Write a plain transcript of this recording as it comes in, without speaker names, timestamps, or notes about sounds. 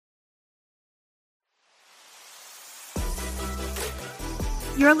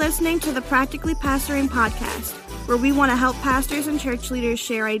You're listening to the Practically Pastoring Podcast, where we want to help pastors and church leaders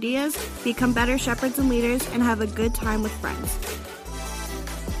share ideas, become better shepherds and leaders, and have a good time with friends.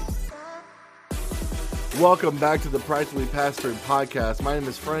 Welcome back to the Practically Pastoring Podcast. My name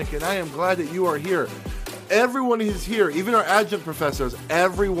is Frank, and I am glad that you are here. Everyone is here, even our adjunct professors.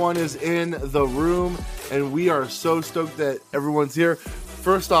 Everyone is in the room, and we are so stoked that everyone's here.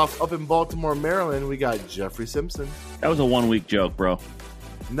 First off, up in Baltimore, Maryland, we got Jeffrey Simpson. That was a 1 week joke, bro.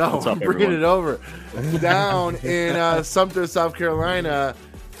 No, I'm bringing it over. Down in Sumter, South Carolina,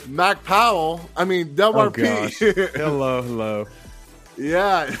 Mac Powell. Delmar P. Hello.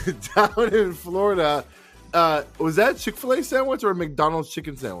 Yeah, down in Florida. Was that a Chick-fil-A sandwich or a McDonald's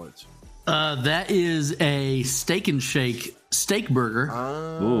chicken sandwich? That is a Steak and Shake steak burger.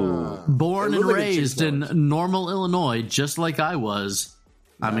 Born and raised in Normal, Illinois, just like I was.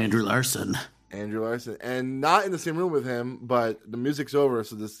 Nice. I'm Andrew Larson. And not in the same room with him, but the music's over,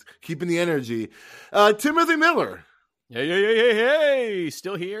 so just keeping the energy. Timothy Miller. Hey.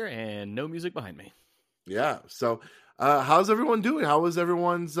 Still here and no music behind me. Yeah. So how's everyone doing? How was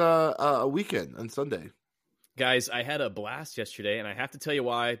everyone's weekend on Sunday? Guys, I had a blast yesterday, and I have to tell you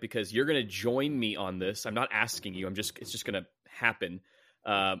why, because you're going to join me on this. I'm not asking you. It's just going to happen.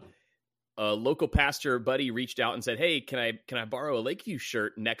 A local pastor buddy reached out and said, "Hey, can I borrow a Lakeview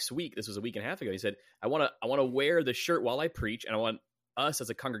shirt next week?" This was a week and a half ago. He said, I want to wear the shirt while I preach, and I want us as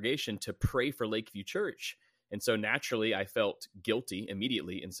a congregation to pray for Lakeview Church." And so naturally, I felt guilty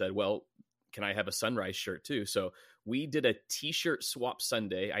immediately and said, "Well, can I have a Sunrise shirt too?" So we did a t-shirt swap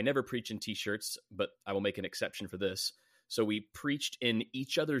Sunday. I never preach in t-shirts, but I will make an exception for this. So we preached in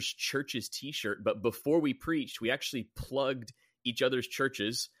each other's church's t-shirt, but before we preached, we actually plugged each other's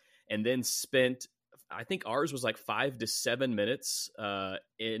churches and then spent, I think ours was like 5 to 7 minutes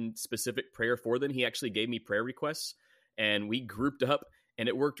in specific prayer for them. He actually gave me prayer requests, and we grouped up, and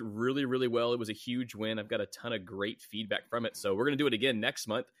it worked really, really well. It was a huge win. I've got a ton of great feedback from it. So we're going to do it again next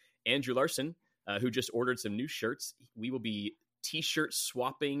month. Andrew Larson, who just ordered some new shirts, we will be t-shirt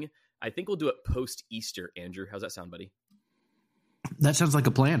swapping. I think we'll do it post-Easter, Andrew. How's that sound, buddy? That sounds like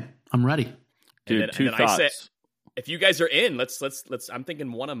a plan. I'm ready. Dude, two thoughts. I said, if you guys are in, let's. I'm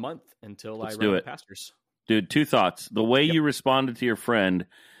thinking one a month until let's I run the pastors. Dude, two thoughts. The way you responded to your friend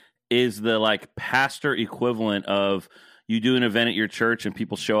is the pastor equivalent of you do an event at your church and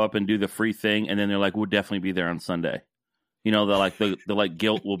people show up and do the free thing, and then they're like, "We'll definitely be there on Sunday." You know, the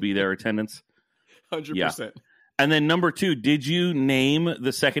guilt will be their attendance. 100%. Yeah. And then number two, did you name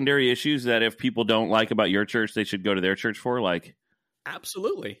the secondary issues that if people don't like about your church, they should go to their church for?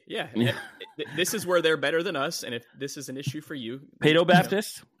 Absolutely. Yeah. This is where they're better than us. And if this is an issue for you, Pado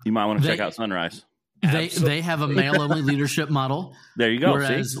Baptist, you might want to check out Sunrise. They have a male-only leadership model. There you go.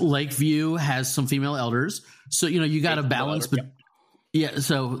 Whereas Lakeview has some female elders. So, you got to balance.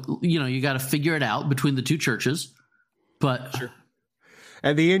 So, you got to figure it out between the two churches. But sure.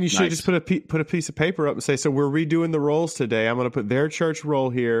 At the end, you should just put a piece of paper up and say, "So we're redoing the roles today. I'm going to put their church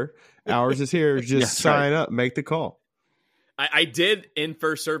role here. Ours is here. Just sign up, make the call." I did in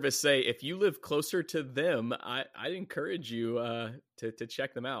first service say, if you live closer to them, I'd encourage you to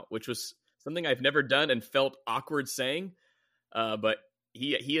check them out, which was something I've never done and felt awkward saying. But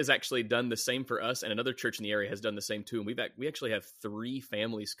he has actually done the same for us, and another church in the area has done the same too. And we actually have 3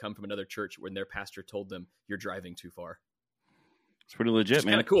 families come from another church when their pastor told them, "You're driving too far." It's pretty legit,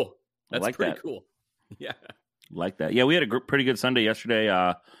 man. Kind of cool. That's like pretty that. Cool. Yeah. Like that. Yeah, we had a pretty good Sunday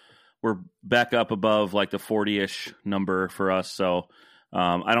yesterday. We're back up above the 40-ish number for us. So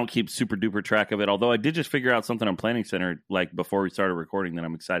I don't keep super duper track of it. Although I did just figure out something on Planning Center before we started recording that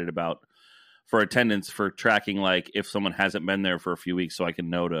I'm excited about for attendance, for tracking if someone hasn't been there for a few weeks, so I can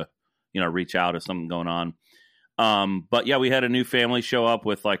know to reach out if something going on. But yeah, we had a new family show up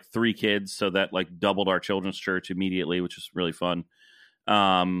with 3 kids, so that doubled our children's church immediately, which was really fun.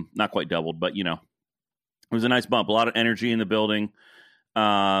 Not quite doubled, but it was a nice bump. A lot of energy in the building.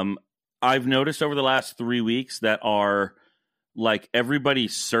 I've noticed over the last 3 weeks that everybody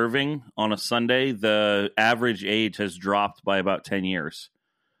serving on a Sunday, the average age has dropped by about 10 years.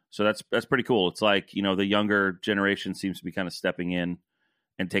 So that's pretty cool. It's the younger generation seems to be kind of stepping in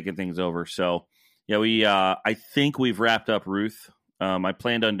and taking things over. So yeah, I think we've wrapped up Ruth. I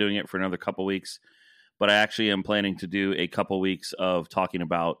planned on doing it for another couple weeks, but I actually am planning to do a couple weeks of talking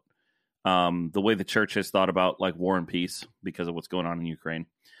about the way the church has thought about war and peace because of what's going on in Ukraine.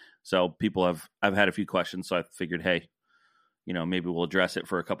 So I've had a few questions, so I figured, hey, maybe we'll address it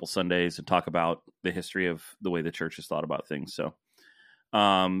for a couple Sundays and talk about the history of the way the church has thought about things. So,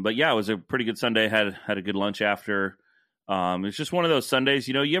 but yeah, it was a pretty good Sunday. Had a good lunch after. It's just one of those Sundays,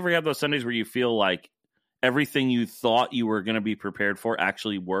 you ever have those Sundays where you feel like everything you thought you were going to be prepared for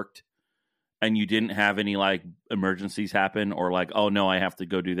actually worked, and you didn't have any like emergencies happen or like, oh no, I have to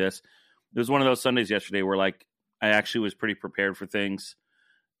go do this. It was one of those Sundays yesterday where like I actually was pretty prepared for things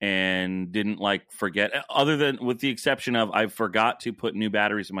and didn't like forget, other than with the exception of I forgot to put new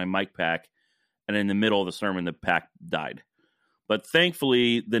batteries in my mic pack, and in the middle of the sermon the pack died. But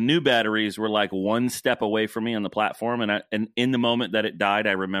thankfully the new batteries were like one step away from me on the platform, and in the moment that it died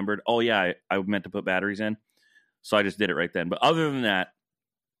I remembered, oh yeah, I meant to put batteries in, so I just did it right then. But other than that,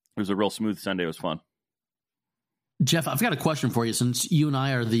 it was a real smooth Sunday. It was fun. Jeff, I've got a question for you. Since you and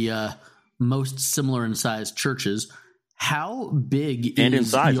I are the most similar in size churches, how big and is in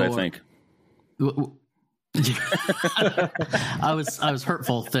size, I think. I was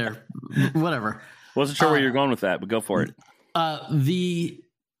hurtful there. Whatever. Wasn't sure where you're going with that, but go for it.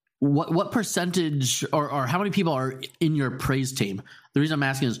 What percentage or how many people are in your praise team? The reason I'm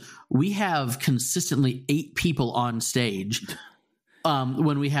asking is we have consistently 8 people on stage.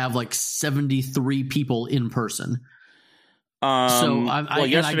 When we have like 73 people in person.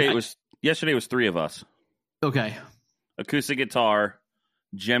 Yesterday was 3 of us. Okay. Acoustic guitar,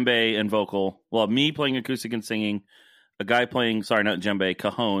 djembe and vocal. Well, me playing acoustic and singing, a guy playing, sorry, not djembe,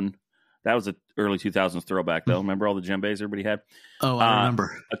 cajon. That was an early 2000s throwback, though. Remember all the djembes everybody had? Oh, I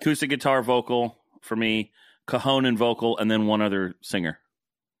remember. Acoustic guitar, vocal for me, cajon and vocal, and then one other singer.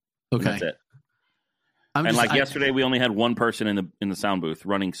 Okay. And that's it. Yesterday, we only had one person in the sound booth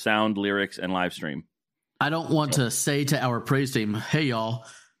running sound, lyrics, and live stream. I don't want to say to our praise team, hey, y'all,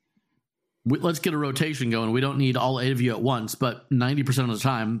 let's get a rotation going. We don't need all 8 of you at once, but 90% of the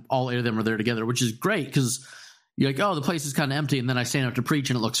time, all 8 of them are there together, which is great because you're like, oh, the place is kind of empty, and then I stand up to preach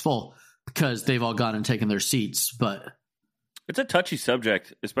and it looks full because they've all gone and taken their seats. But it's a touchy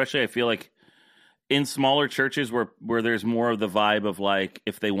subject, especially I feel like in smaller churches where there's more of the vibe of like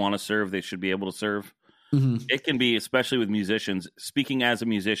if they want to serve, they should be able to serve. Mm-hmm. It can be, especially with musicians. Speaking as a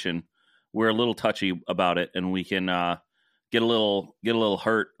musician, we're a little touchy about it, and we can get a little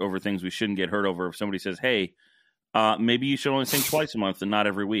hurt over things we shouldn't get hurt over. If somebody says, "Hey, maybe you should only sing twice a month and not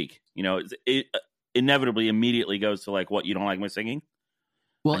every week," it inevitably immediately goes to like, "What, you don't like my singing?"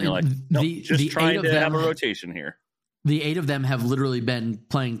 Well, and you're like, "No, just trying to have a rotation here." The 8 of them have literally been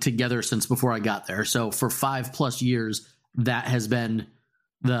playing together since before I got there. So for 5+ years, that has been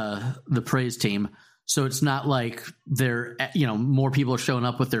the praise team. So it's not like they're, more people are showing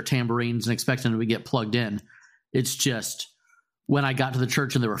up with their tambourines and expecting them to get plugged in. It's just when I got to the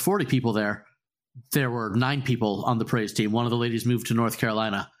church and there were 40 people there were 9 people on the praise team. One of the ladies moved to North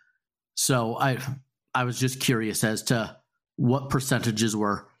Carolina. So I was just curious as to what percentages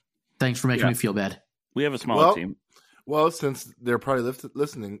were. Thanks for making me feel bad. We have a smaller team. Well, since they're probably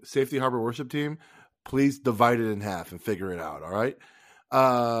listening, Safety Harbor Worship Team, please divide it in half and figure it out. All right.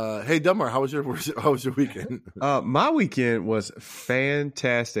 Hey Delmar, how was your weekend? My weekend was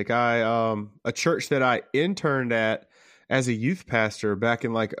fantastic. A church that I interned at as a youth pastor back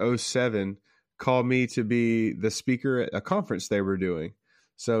in like 2007 called me to be the speaker at a conference they were doing.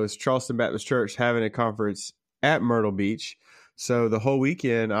 So it's Charleston Baptist Church having a conference at Myrtle Beach. So the whole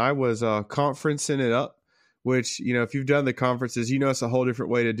weekend I was conferencing it up, which, if you've done the conferences, it's a whole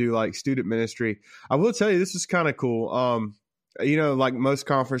different way to do like student ministry. I will tell you, this is kind of cool. Like most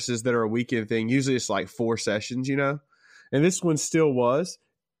conferences that are a weekend thing, usually it's like 4 sessions, and this one still was.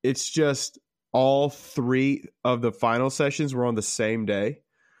 It's just all 3 of the final sessions were on the same day.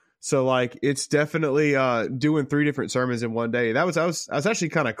 So like it's definitely doing 3 different sermons in one day. I was actually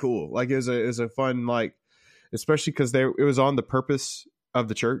kind of cool. Like it was a fun, like, especially because it was on the purpose of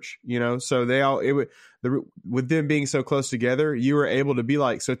the church, so with them being so close together, you were able to be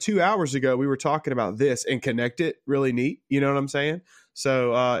like, so 2 hours ago we were talking about this and connect it really neat. You know what I'm saying?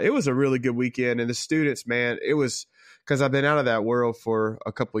 So it was a really good weekend. And the students, man, it was, because I've been out of that world for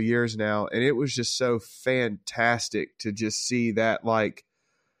a couple of years now, and it was just so fantastic to just see that like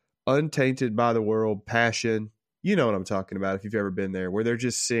untainted by the world passion. You know what I'm talking about if you've ever been there, where they're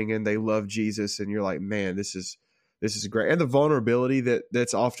just singing, they love Jesus, and you're like, man, this is great. And the vulnerability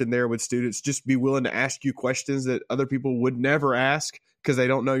that's often there with students, just be willing to ask you questions that other people would never ask because they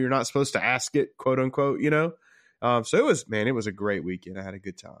don't know you're not supposed to ask it, quote unquote, So it was a great weekend. I had a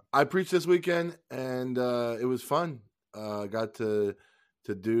good time. I preached this weekend and it was fun. Got to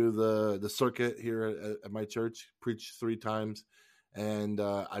do the circuit here at my church, preach 3 times. And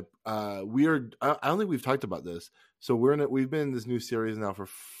I don't think we've talked about this. So we've been in this new series now for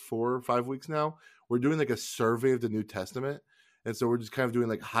 4 or 5 weeks now. We're doing like a survey of the New Testament. And so we're just kind of doing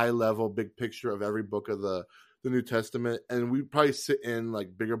like high level, big picture of every book of the New Testament. And we probably sit in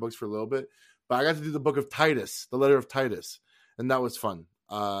like bigger books for a little bit. But I got to do the book of Titus, the letter of Titus. And that was fun.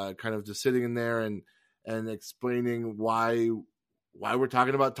 Kind of just sitting in there and and explaining why we're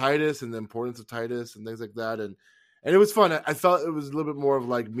talking about Titus and the importance of Titus and things like that. And it was fun. I felt it was a little bit more of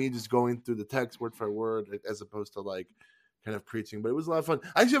like me just going through the text word for word as opposed to like kind of preaching, but it was a lot of fun.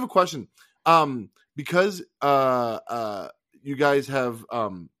 I actually have a question. Because you guys have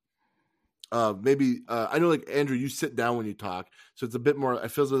maybe I know like Andrew, you sit down when you talk, so it's a bit more. It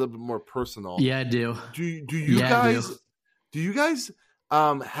feels a little bit more personal. Yeah, I do. Do you guys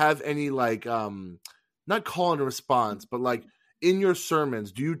have any like not call and response, but like in your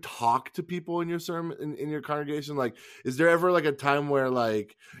sermons, do you talk to people in your sermon in your congregation? Like, is there ever like a time where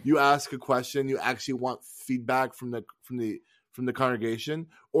like you ask a question, you actually want feedback from the congregation,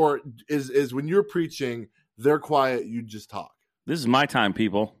 or is when you're preaching, they're quiet, you just talk? This is my time,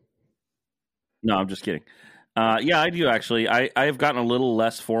 people. No, I'm just kidding. Yeah, I do actually. I have gotten a little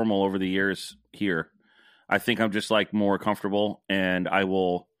less formal over the years here. I think I'm just like more comfortable, and I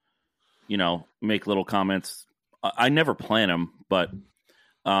will, make little comments. I never plan them, but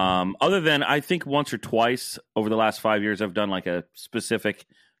other than I think once or twice over the last 5 years, I've done like a specific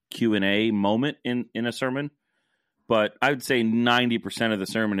Q&A moment in a sermon. But I would say 90% of the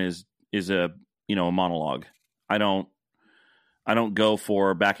sermon is a a monologue. I don't go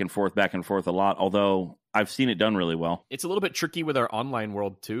for back and forth a lot, although I've seen it done really well. It's a little bit tricky with our online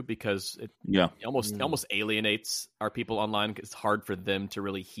world too, because it almost alienates our people online. It's hard for them to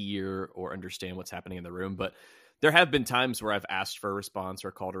really hear or understand what's happening in the room. But there have been times where I've asked for a response or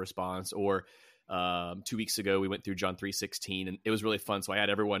a call to response, or 2 weeks ago we went through John 3:16, and it was really fun. So I had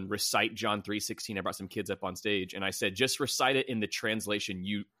everyone recite John 3:16. I brought some kids up on stage, and I said, just recite it in the translation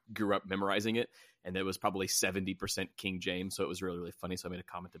you grew up memorizing it. And it was probably 70% King James, so it was really, really funny. So I made a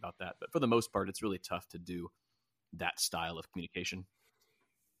comment about that. But for the most part, it's really tough to do that style of communication.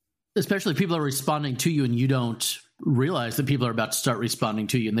 Especially if people are responding to you and you don't realize that people are about to start responding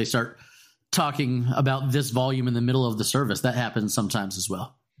to you, and they start talking about this volume in the middle of the service. That happens sometimes as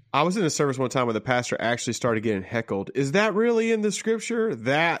well. I was in a service one time where the pastor actually started getting heckled. Is that really in the scripture?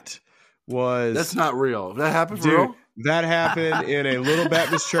 That's not real. That happened for real? That happened in a little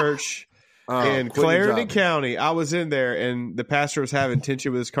Baptist church in Clarendon County. I was in there, and the pastor was having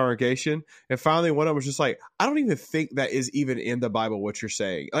tension with his congregation. And finally, one of them was just like, I don't even think that is even in the Bible, what you're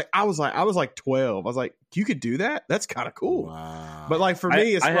saying. Like, I was like 12. I was like, you could do that? That's kind of cool. Wow. But like for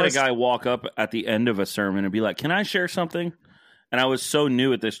me, I had a guy walk up at the end of a sermon and be like, can I share something? And I was so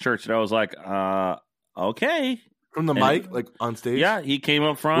new at this church that I was like, okay. From the mic, like on stage? Yeah, he came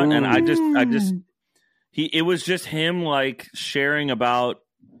up front. Ooh. And it was just him like sharing about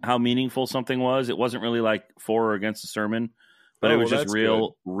how meaningful something was. It wasn't really like for or against the sermon, but it was just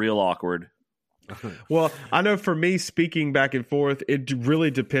real awkward. Well, I know for me, speaking back and forth, it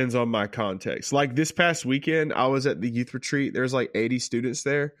really depends on my context. Like this past weekend, I was at the youth retreat. There's like 80 students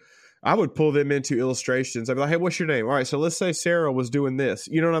there. I would pull them into illustrations. I'd be like, hey, what's your name? All right, so let's say Sarah was doing this.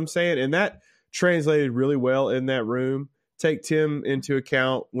 You know what I'm saying? And that translated really well in that room. Take Tim into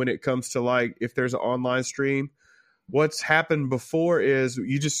account when it comes to like if there's an online stream. What's happened before is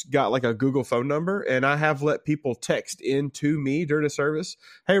you just got like a Google phone number, and I have let people text in to me during the service.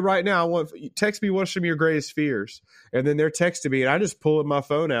 Hey, right now, text me what's some of your greatest fears. And then they're texting me, and I just pull my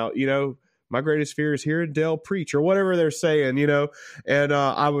phone out, my greatest fear is hearing Dale preach or whatever they're saying, and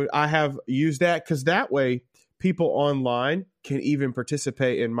I have used that because that way people online can even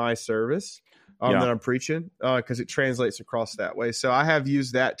participate in my service that I'm preaching because it translates across that way. So I have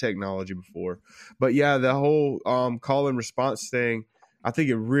used that technology before. But yeah, the whole call and response thing, I think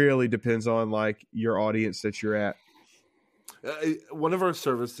it really depends on like your audience that you're at. One of our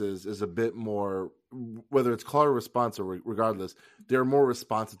services is a bit more, whether it's call or response or regardless, they're more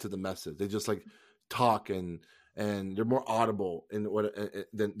responsive to the message. They just like talk and they're more audible in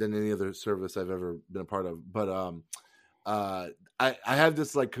than any other service I've ever been a part of. But I have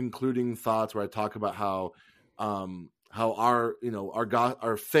this like concluding thoughts where I talk about how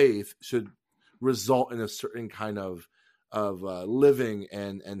our faith should result in a certain kind of living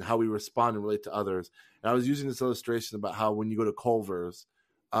and how we respond and relate to others. And I was using this illustration about how when you go to Culver's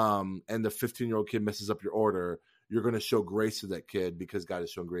and the 15-year-old kid messes up your order, you're going to show grace to that kid because God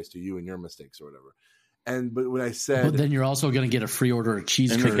has shown grace to you in your mistakes or whatever. But when I said, but then you're also going to get a free order of cheese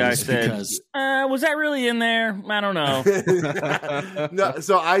curds. The guy said, was that really in there? I don't know. No,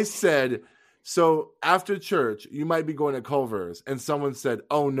 so I said, so after church, you might be going to Culver's, and someone said,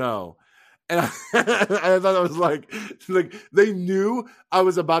 oh no. And I thought that was like they knew I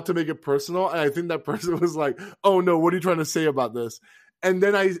was about to make it personal, and I think that person was like, "Oh no, what are you trying to say about this?" And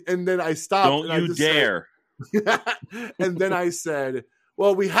then I stopped. Don't you dare! And then I said,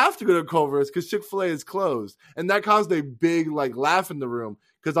 "Well, we have to go to Culver's because Chick-fil-A is closed," and that caused a big like laugh in the room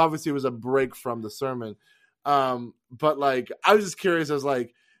because obviously it was a break from the sermon. But like, I was just curious as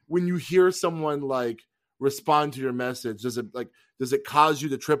like, when you hear someone like respond to your message, does it cause you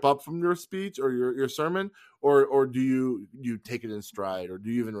to trip up from your speech or your sermon, or do you take it in stride, or do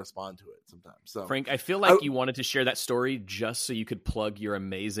you even respond to it sometimes? So Frank, I feel like you wanted to share that story just so you could plug your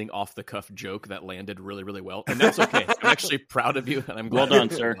amazing off the cuff joke that landed really, really well. And that's okay. I'm actually proud of you, and I'm glad. Well done,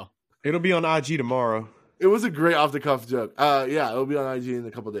 sir. Well. It'll be on IG tomorrow. It was a great off the cuff joke. Yeah, it'll be on IG in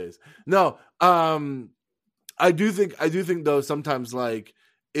a couple of days. No, I do think though, sometimes like,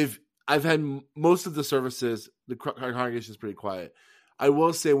 if I've had most of the services, the congregation is pretty quiet. I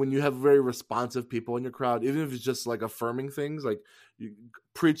will say, when you have very responsive people in your crowd, even if it's just like affirming things, like you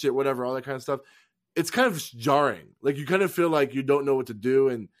preach it, whatever, all that kind of stuff, it's kind of jarring. Like, you kind of feel like you don't know what to do,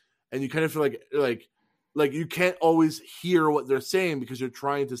 and you kind of feel like you can't always hear what they're saying because you're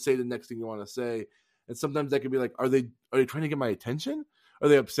trying to say the next thing you want to say. And sometimes that could be like, are they trying to get my attention? Are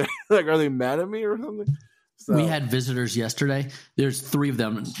they upset? Like, are they mad at me or something? So. We had visitors yesterday. There's 3 of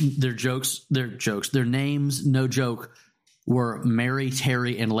them. Their names, no joke, were Mary,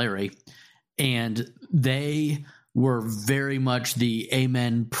 Terry, and Larry. And they were very much the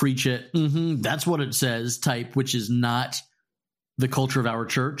amen, preach it, that's what it says type, which is not the culture of our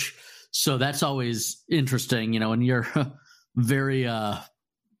church. So that's always interesting, and you're very,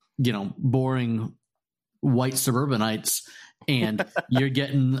 boring white suburbanites, and you're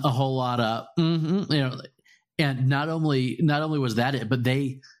getting a whole lot of, and not only was that it, but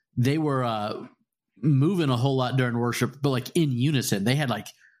they were moving a whole lot during worship, but like in unison. They had like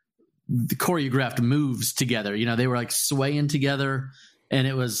the choreographed moves together. They were like swaying together, and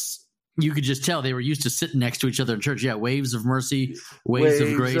it was, you could just tell they were used to sitting next to each other in church. Yeah, waves of mercy, waves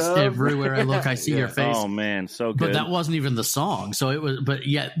of grace. Everywhere I look, I see your face. Oh man, so good. But that wasn't even the song. So it was, but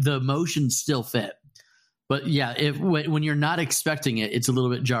yet the emotion still fit. But yeah, when you're not expecting it, it's a little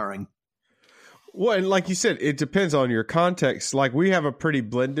bit jarring. Well, and like you said, it depends on your context. Like, we have a pretty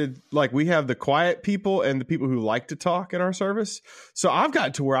blended, like, we have the quiet people and the people who like to talk in our service. So I've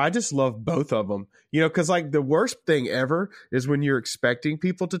got to where I just love both of them, because like the worst thing ever is when you're expecting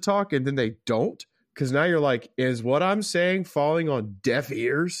people to talk and then they don't. Because now you're like, is what I'm saying falling on deaf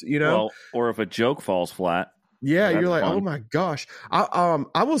ears, Well, or if a joke falls flat. Yeah, you're like, fun. Oh my gosh.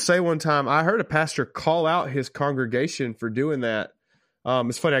 I will say, one time I heard a pastor call out his congregation for doing that.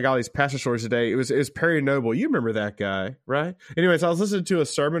 It's funny, I got all these pastor stories today. It was Perry Noble. You remember that guy, right? Anyways, I was listening to a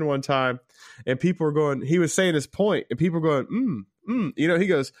sermon one time, and people were going, he was saying his point, and people were going, he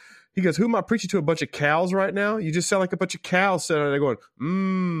goes, who am I preaching to, a bunch of cows right now? You just sound like a bunch of cows sitting there going,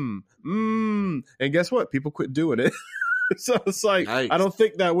 and guess what? People quit doing it. So it's like, nice. I don't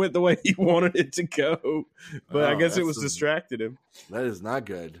think that went the way he wanted it to go, but I guess it was distracted him. That is not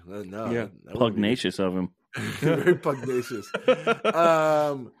good. No, yeah, pugnacious of him. Very pugnacious.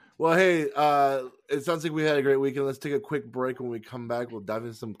 Well, hey, it sounds like we had a great weekend. Let's take a quick break. When we come back, we'll dive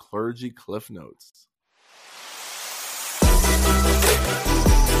into some clergy cliff notes.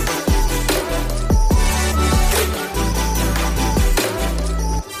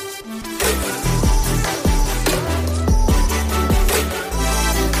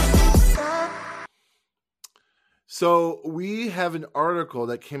 So we have an article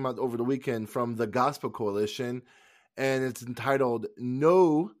that came out over the weekend from the Gospel Coalition, and it's entitled,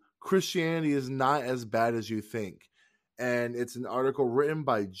 "No, Christianity is Not as Bad as You Think." And it's an article written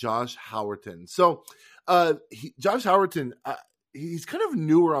by Josh Howerton. So Josh Howerton, he's kind of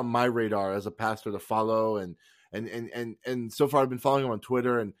newer on my radar as a pastor to follow. And so far I've been following him on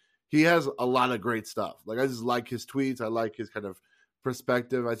Twitter, and he has a lot of great stuff. Like, I just like his tweets. I like his kind of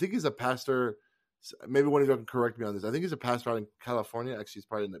perspective. I think he's a pastor. Maybe one of you can correct me on this. I think he's a pastor out in California. Actually, it's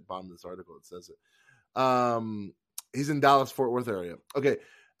probably in the bottom of this article. It says it. He's in Dallas, Fort Worth area. Okay.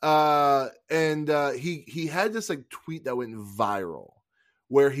 And he had this like tweet that went viral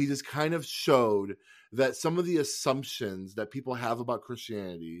where he just kind of showed that some of the assumptions that people have about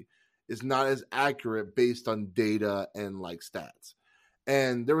Christianity is not as accurate based on data and like stats.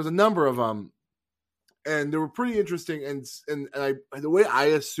 And there was a number of them, and they were pretty interesting. And the way I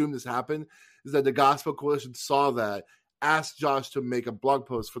assume this happened is that the Gospel Coalition saw that, asked Josh to make a blog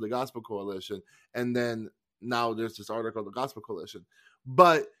post for the Gospel Coalition, and then now there's this article, the Gospel Coalition.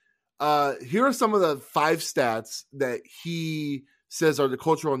 But here are some of the 5 stats that he says are the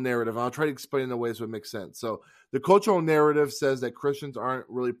cultural narrative. And I'll try to explain in a way so it makes sense. So the cultural narrative says that Christians aren't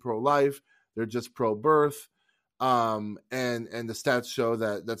really pro-life. They're just pro-birth. And the stats show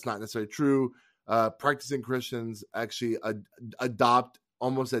that that's not necessarily true. Practicing Christians actually adopt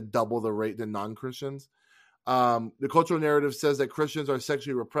almost at double the rate than non-Christians. The cultural narrative says that Christians are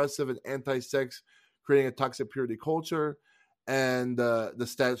sexually repressive and anti-sex, creating a toxic purity culture. And the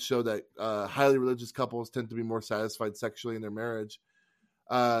stats show that highly religious couples tend to be more satisfied sexually in their marriage.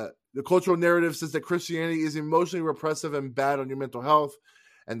 The cultural narrative says that Christianity is emotionally repressive and bad on your mental health,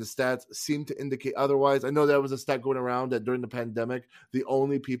 and the stats seem to indicate otherwise. I know that was a stat going around that during the pandemic, the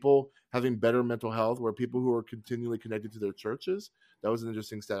only people having better mental health were people who were continually connected to their churches. That was an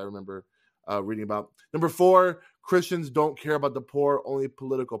interesting stat I remember reading about. Number 4, Christians don't care about the poor, only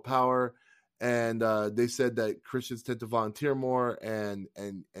political power. And they said that Christians tend to volunteer more and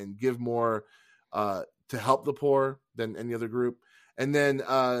give more to help the poor than any other group. And then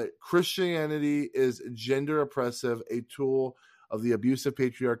Christianity is gender oppressive, a tool of the abusive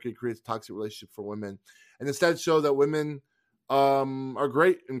patriarchy, creates toxic relationship for women. And the stats show that women are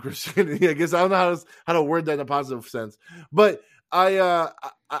great in Christianity. I guess I don't know how to word that in a positive sense, but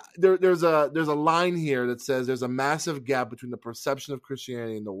there's a line here that says there's a massive gap between the perception of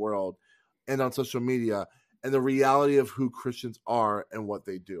Christianity in the world and on social media and the reality of who Christians are and what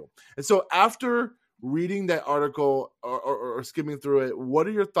they do. And so after reading that article or skimming through it, what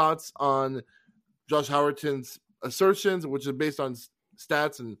are your thoughts on Josh Howerton's assertions, which are based on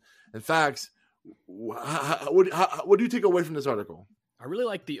stats and facts? What do you take away from this article? I really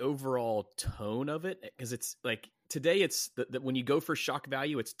like the overall tone of it, because it's like today it's that when you go for shock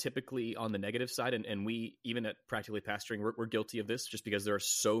value, it's typically on the negative side. And we, even at Practically Pastoring, we're guilty of this just because there are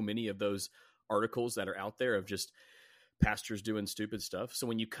so many of those articles that are out there of just pastors doing stupid stuff. So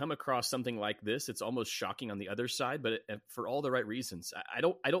when you come across something like this, it's almost shocking on the other side, but for all the right reasons. I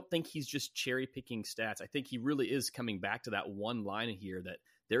don't think he's just cherry picking stats. I think he really is coming back to that one line here that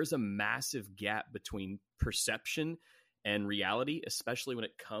there's a massive gap between perception and reality, especially when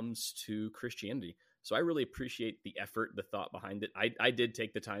it comes to Christianity. So I really appreciate the effort, the thought behind it. I did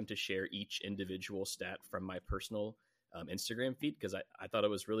take the time to share each individual stat from my personal Instagram feed because I thought it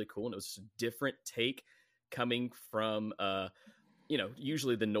was really cool, and it was a different take coming from,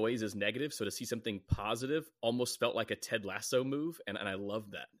 usually the noise is negative. So to see something positive almost felt like a Ted Lasso move. And I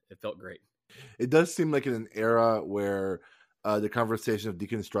love that. It felt great. It does seem like in an era where the conversation of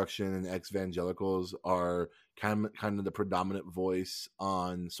deconstruction and ex-evangelicals are kind of the predominant voice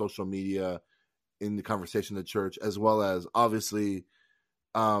on social media in the conversation of the church, as well as obviously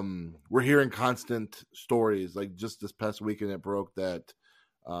we're hearing constant stories. Like just this past weekend, it broke that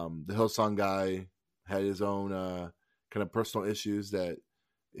the Hillsong guy had his own kind of personal issues that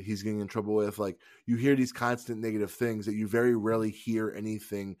he's getting in trouble with. Like you hear these constant negative things that you very rarely hear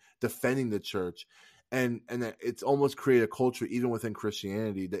anything defending the church. And it's almost created a culture, even within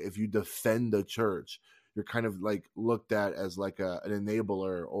Christianity, that if you defend the church, you're kind of like looked at as like an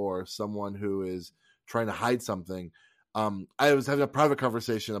enabler or someone who is trying to hide something. I was having a private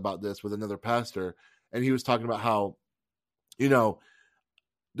conversation about this with another pastor, and he was talking about how,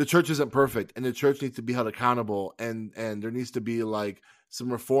 the church isn't perfect and the church needs to be held accountable, and there needs to be like some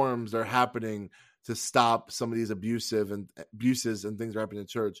reforms that are happening to stop some of these abuses and things that are happening in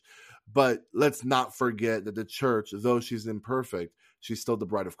church. But let's not forget that the church, though she's imperfect, she's still the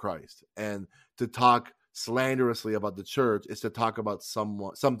bride of Christ. And to talk slanderously about the church is to talk about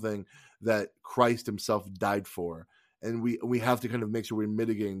something that Christ himself died for. And we have to kind of make sure we're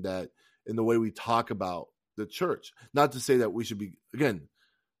mitigating that in the way we talk about the church. Not to say that we should be, again,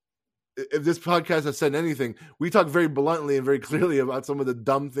 if this podcast has said anything, we talk very bluntly and very clearly about some of the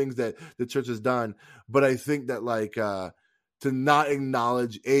dumb things that the church has done. But I think that to not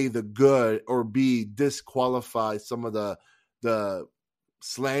acknowledge A, the good, or B, disqualify some of the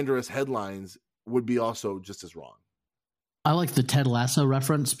slanderous headlines would be also just as wrong. I like the Ted Lasso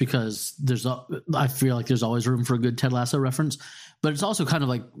reference because I feel like there's always room for a good Ted Lasso reference, but it's also kind of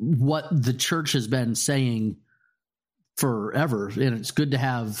like what the church has been saying forever. And it's good to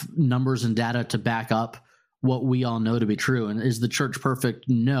have numbers and data to back up what we all know to be true. And is the church perfect?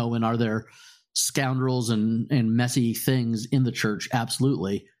 No. And are there scoundrels and messy things in the church?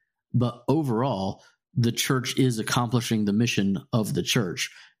 Absolutely. But overall, the church is accomplishing the mission of the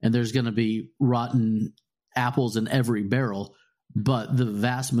church. And there's going to be rotten apples in every barrel, but the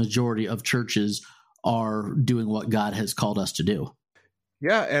vast majority of churches are doing what God has called us to do.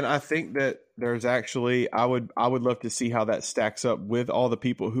 Yeah, and I think that there's actually I would love to see how that stacks up with all the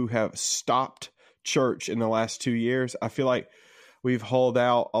people who have stopped church in the last 2 years. I feel like we've hauled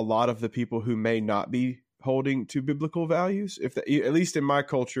out a lot of the people who may not be holding to biblical values. At least in my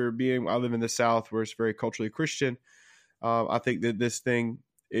culture, I live in the South where it's very culturally Christian. I think that this thing,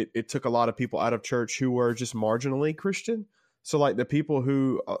 it took a lot of people out of church who were just marginally Christian. So like the people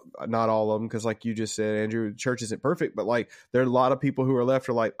who, not all of them, because like you just said, Andrew, church isn't perfect, but like there are a lot of people who are left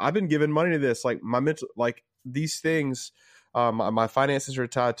are like, I've been giving money to this, like my mental, like these things My finances are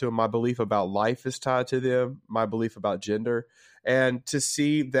tied to them. My belief about life is tied to them. My belief about gender. And to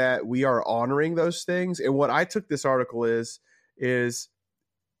see that we are honoring those things. And what I took this article is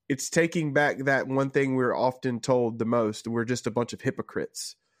it's taking back that one thing we're often told the most. We're just a bunch of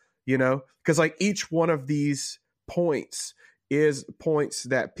hypocrites, because like each one of these points is points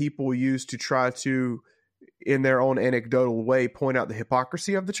that people use to try to, in their own anecdotal way, point out the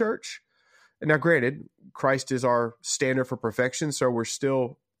hypocrisy of the church. And now, granted, Christ is our standard for perfection, so we're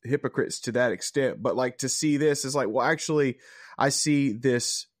still hypocrites to that extent. But like to see this is like, well, actually, I see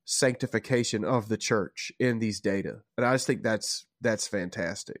this sanctification of the church in these data, and I just think that's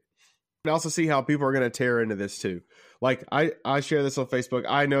fantastic. And also see how people are going to tear into this too. Like I share this on Facebook.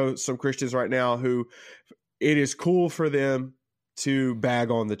 I know some Christians right now who it is cool for them to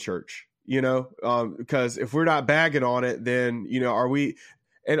bag on the church, because if we're not bagging on it, then, are we?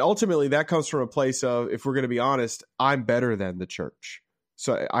 And ultimately that comes from a place of, if we're going to be honest, I'm better than the church.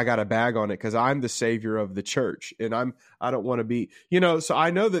 So I got to bag on it because I'm the savior of the church, and I don't want to be, so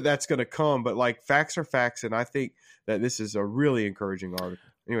I know that that's going to come, but like facts are facts. And I think that this is a really encouraging article.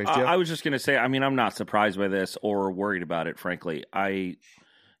 Anyways, Jeff? I was just going to say, I'm not surprised by this or worried about it, frankly.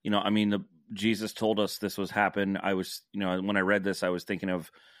 Jesus told us this was happen. I was, when I read this, I was thinking of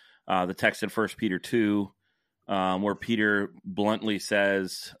the text in 1 Peter 2, where Peter bluntly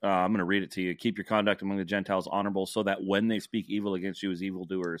says, I'm going to read it to you, keep your conduct among the Gentiles honorable, so that when they speak evil against you as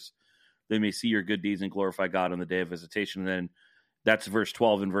evildoers, they may see your good deeds and glorify God on the day of visitation. And then that's verse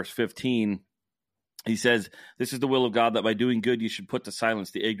 12. And verse 15, he says, this is the will of God, that by doing good you should put to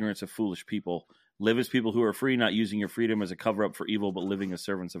silence the ignorance of foolish people. Live as people who are free, not using your freedom as a cover-up for evil, but living as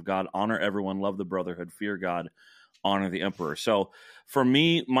servants of God. Honor everyone, love the brotherhood, fear God, honor the emperor. So for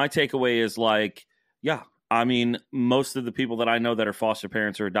me, my takeaway is like, most of the people that I know that are foster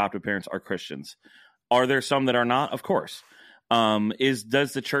parents or adoptive parents are Christians. Are there some that are not? Of course.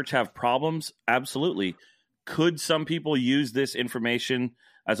 Does the church have problems? Absolutely. Could some people use this information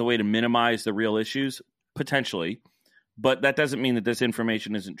as a way to minimize the real issues? Potentially. But that doesn't mean that this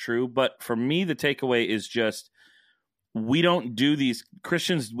information isn't true. But for me, the takeaway is just, we don't do these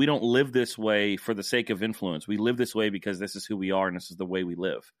Christians. We don't live this way for the sake of influence. We live this way because this is who we are and this is the way we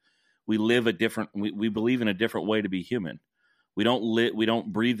live. We live we believe in a different way to be human. We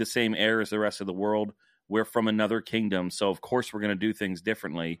don't breathe the same air as the rest of the world. We're from another kingdom. So of course we're going to do things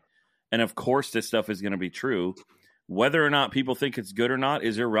differently. And of course this stuff is going to be true. Whether or not people think it's good or not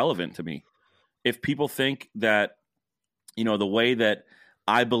is irrelevant to me. If people think that, the way that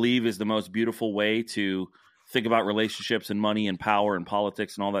I believe is the most beautiful way to think about relationships and money and power and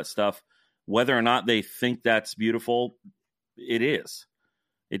politics and all that stuff, whether or not they think that's beautiful, it is.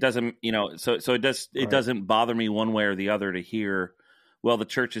 It doesn't, it doesn't bother me one way or the other to hear, well, the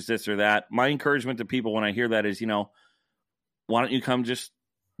church is this or that. My encouragement to people when I hear that is, why don't you come just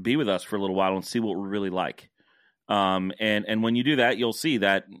be with us for a little while and see what we're really like? And when you do that, you'll see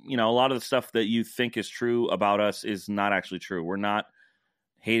that, a lot of the stuff that you think is true about us is not actually true. We're not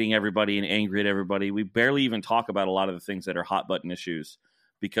hating everybody and angry at everybody. We barely even talk about a lot of the things that are hot button issues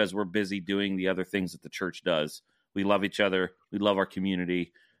because we're busy doing the other things that the church does. We love each other. We love our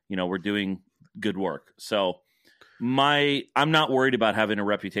community. We're doing good work. So I'm not worried about having a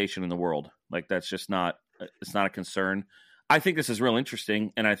reputation in the world. Like that's just it's not a concern. I think this is real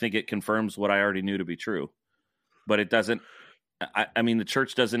interesting. And I think it confirms what I already knew to be true, but it doesn't, the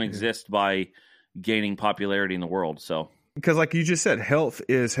church doesn't exist by gaining popularity in the world. So, because like you just said, health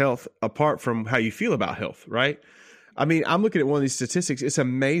is health apart from how you feel about health, right? I'm looking at one of these statistics. It's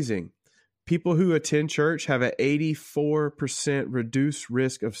amazing. People who attend church have an 84% reduced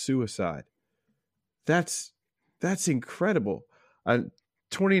risk of suicide. That's incredible. A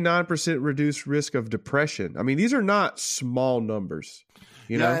 29% reduced risk of depression. These are not small numbers.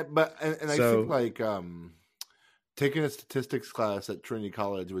 I think like taking a statistics class at Trinity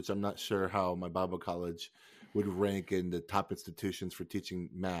College, which I'm not sure how my Bible college would rank in the top institutions for teaching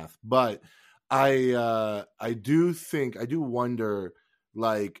math, but I do wonder,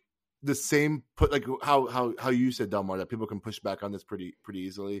 like, the same like how you said, Delmar, that people can push back on this pretty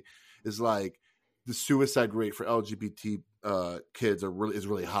easily, is like the suicide rate for LGBT kids is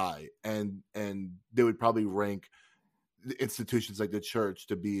really high, and they would probably rank institutions like the church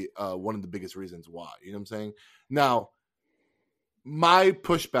to be one of the biggest reasons why. You know what I'm saying? Now, my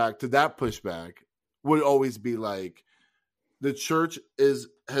pushback to that pushback would always be like, the church has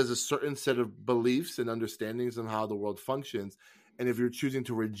a certain set of beliefs and understandings on how the world functions. And if you're choosing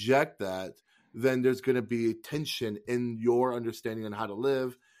to reject that, then there's going to be tension in your understanding on how to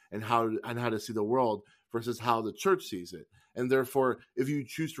live and how to see the world versus how the church sees it. And therefore, if you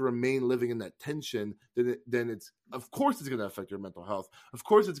choose to remain living in that tension, then it's, of course, it's going to affect your mental health. Of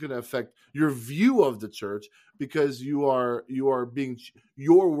course, it's going to affect your view of the church, because you are being,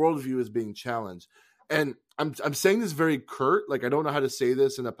 your worldview is being challenged. And I'm saying this very curt, like I don't know how to say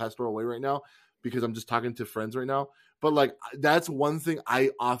this in a pastoral way right now, because I'm just talking to friends right now. But like, that's one thing I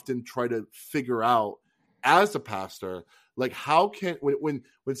often try to figure out as a pastor. Like, how can, when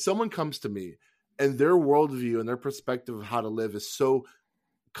someone comes to me and their worldview and their perspective of how to live is so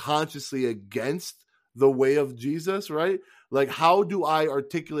consciously against the way of Jesus, right? Like, how do I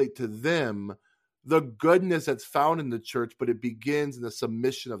articulate to them the goodness that's found in the church, but it begins in the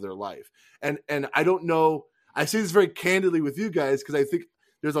submission of their life? And I don't know, I say this very candidly with you guys, because I think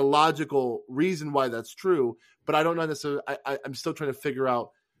there's a logical reason why that's true, but I don't know necessarily, I'm still trying to figure out,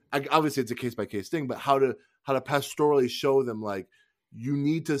 obviously it's a case-by-case thing, but how to pastorally show them, like, you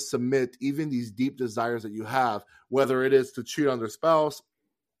need to submit even these deep desires that you have, whether it is to cheat on their spouse,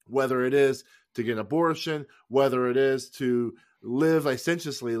 whether it is to get an abortion, whether it is to live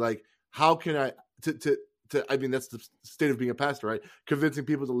licentiously. Like, how can I, I mean, that's the state of being a pastor, right? Convincing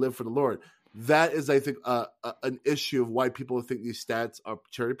people to live for the Lord. That is, I think, an issue of why people think these stats are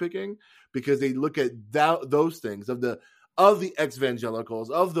cherry picking, because they look at those things of the ex-evangelicals,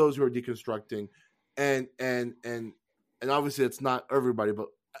 of those who are deconstructing, and obviously it's not everybody, but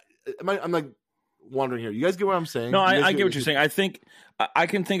I'm like wandering here. You guys get what I'm saying? No, I get what you're saying. I think I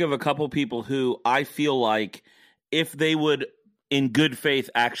can think of a couple people who I feel like if they would, in good faith,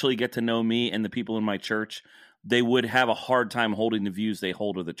 actually get to know me and the people in my church, they would have a hard time holding the views they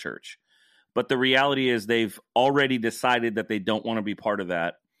hold of the church. But the reality is they've already decided that they don't want to be part of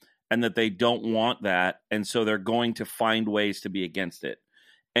that and that they don't want that. And so they're going to find ways to be against it.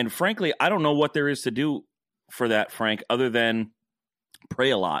 And frankly, I don't know what there is to do for that, Frank, other than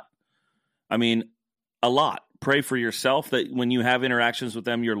pray a lot. I mean, a lot. Pray for yourself that when you have interactions with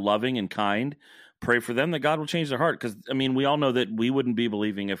them, you're loving and kind. Pray for them that God will change their heart. Because, I mean, we all know that we wouldn't be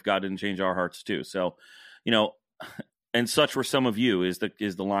believing if God didn't change our hearts too. So, you know, and such were some of you is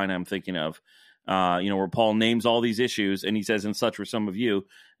the line I'm thinking of, where Paul names all these issues and he says, and such were some of you.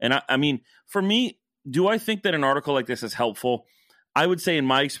 And I mean, for me, do I think that an article like this is helpful? I would say in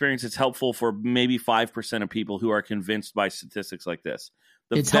my experience, it's helpful for maybe 5% of people who are convinced by statistics like this.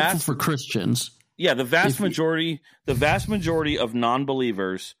 It's helpful for Christians. Yeah, the vast majority of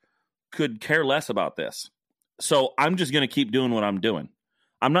non-believers could care less about this. So I'm just going to keep doing what I'm doing.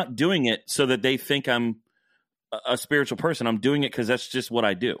 I'm not doing it so that they think I'm a spiritual person. I'm doing it because that's just what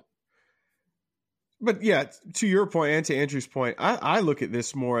I do. But yeah, to your point and to Andrew's point, I look at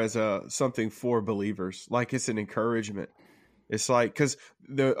this more as something for believers. Like, it's an encouragement. It's like, because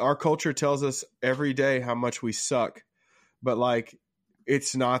our culture tells us every day how much we suck, but like,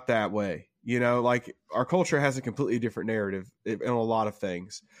 it's not that way. You know, like, our culture has a completely different narrative in a lot of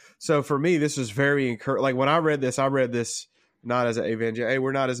things. So for me, this was very encouraging. Like, when I read this not as an evangel. Hey,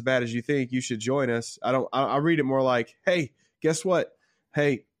 we're not as bad as you think. You should join us. I read it more like, hey, guess what?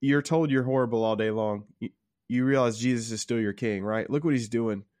 Hey, you're told you're horrible all day long. You realize Jesus is still your king, right? Look what he's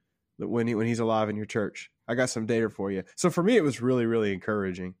doing when he's alive in your church. I got some data for you. So for me, it was really, really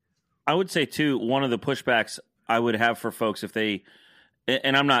encouraging. I would say too, one of the pushbacks I would have for folks if they,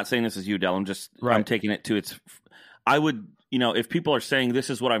 and I'm not saying this is you, Del, I'm taking it to its, I would, if people are saying this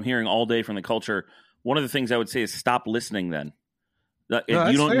is what I'm hearing all day from the culture, one of the things I would say is stop listening then.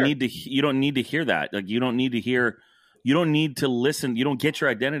 You don't need to hear that. Like, you don't need to listen. You don't get your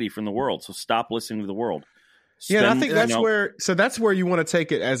identity from the world. So stop listening to the world. And I think that's where you want to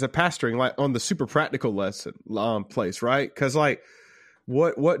take it as a pastoring, like on the super practical lesson place, right? Because like,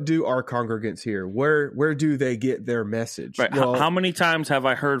 what do our congregants hear? Where do they get their message? Right. Well, how many times have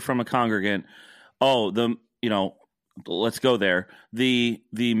I heard from a congregant? Let's go there. The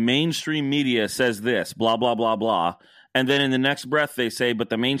mainstream media says this, blah blah blah blah, and then in the next breath they say, but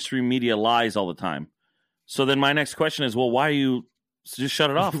the mainstream media lies all the time. So then my next question is, well, why are you? So just shut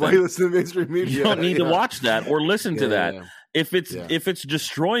it off. Why you listen to mainstream media? You don't need to watch that or listen to that. Yeah. If it's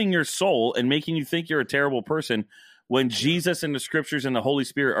destroying your soul and making you think you're a terrible person, when Jesus and the scriptures and the Holy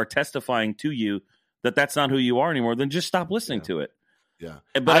Spirit are testifying to you that that's not who you are anymore, then just stop listening to it. Yeah.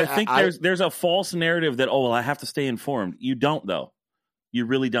 But I think there's a false narrative that, I have to stay informed. You don't, though. You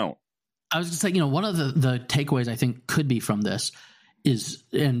really don't. I was going to say, one of the takeaways I think could be from this is,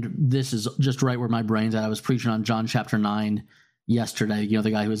 and this is just right where my brain's at. I was preaching on John chapter 9 yesterday, the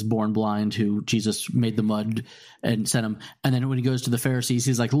guy who was born blind, who Jesus made the mud and sent him. And then when he goes to the Pharisees,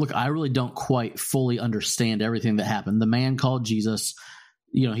 he's like, look, I really don't quite fully understand everything that happened. The man called Jesus,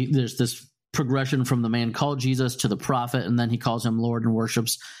 there's this progression from the man called Jesus to the prophet, and then he calls him Lord and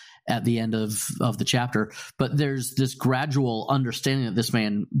worships. at the end of the chapter. But there's this gradual understanding that this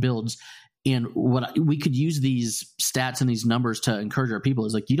man builds. And we could use these stats and these numbers to encourage our people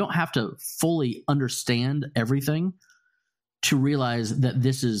is like, you don't have to fully understand everything to realize that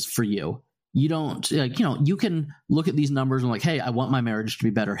this is for you. You don't, you can look at these numbers and like, hey, I want my marriage to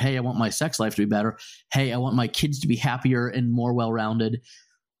be better. Hey, I want my sex life to be better. Hey, I want my kids to be happier and more well-rounded.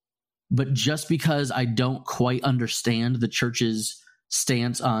 But just because I don't quite understand the church's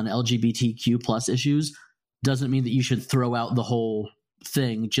stance on LGBTQ plus issues doesn't mean that you should throw out the whole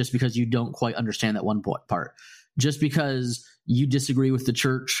thing just because you don't quite understand that one part. Just because you disagree with the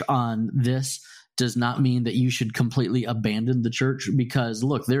church on this does not mean that you should completely abandon the church, because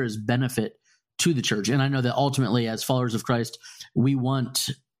look, there is benefit to the church. And I know that ultimately as followers of Christ, we want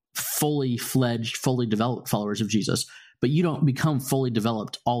fully fledged, fully developed followers of Jesus, but you don't become fully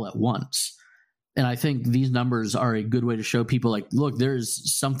developed all at once. And I think these numbers are a good way to show people like, look,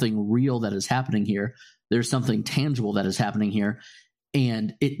 there's something real that is happening here. There's something tangible that is happening here.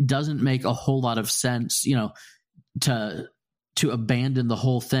 And it doesn't make a whole lot of sense, to abandon the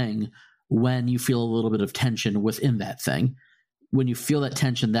whole thing when you feel a little bit of tension within that thing. When you feel that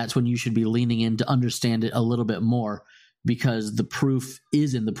tension, that's when you should be leaning in to understand it a little bit more, because the proof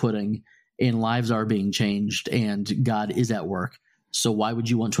is in the pudding and lives are being changed and God is at work. So why would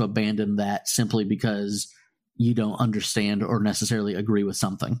you want to abandon that simply because you don't understand or necessarily agree with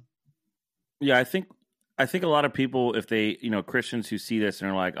something? Yeah, I think a lot of people, if they, Christians who see this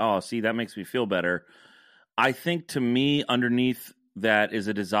and are like, oh, see, that makes me feel better. I think to me, underneath that is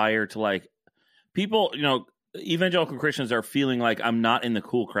a desire to like people, evangelical Christians are feeling like I'm not in the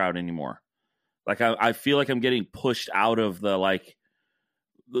cool crowd anymore. Like I feel like I'm getting pushed out of the like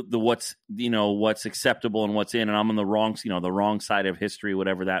the what's acceptable and what's in, and I'm on the wrong side of history,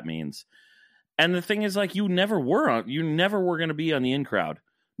 whatever that means. And the thing is, like, you never were going to be on the in crowd,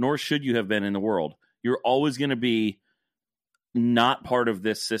 nor should you have been in the world. You're always going to be not part of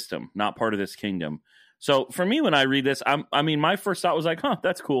this system, not part of this kingdom. So for me, when I read this, my first thought was like, huh,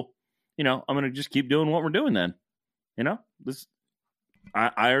 that's cool. I'm going to just keep doing what we're doing then.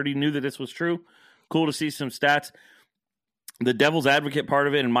 I already knew that this was true. Cool to see some stats. The devil's advocate part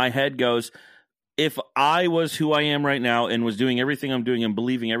of it in my head goes, if I was who I am right now and was doing everything I'm doing and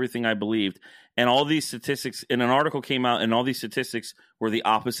believing everything I believed, and all these statistics, and an article came out and all these statistics were the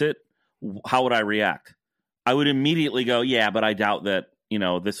opposite, how would I react? I would immediately go, yeah, but I doubt that,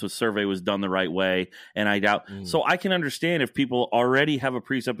 this survey was done the right way. And I doubt. So I can understand if people already have a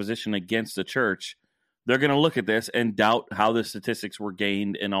presupposition against the church, they're going to look at this and doubt how the statistics were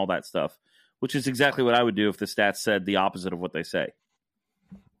gained and all that stuff, which is exactly what I would do if the stats said the opposite of what they say.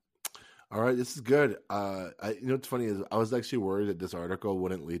 All right, this is good. What's funny is I was actually worried that this article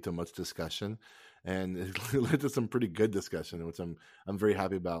wouldn't lead to much discussion, and it led to some pretty good discussion, which I'm very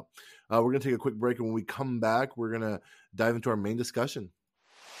happy about. We're going to take a quick break, and when we come back, we're going to dive into our main discussion.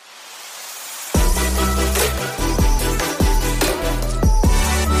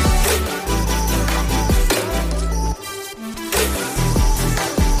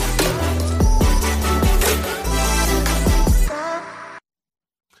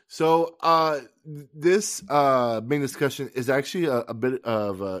 So this main discussion is actually a bit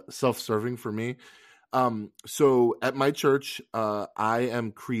of self-serving for me. So at my church, I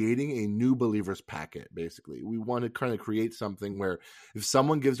am creating a new believers packet. Basically, we want to kind of create something where if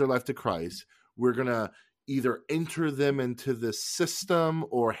someone gives their life to Christ, we're going to either enter them into this system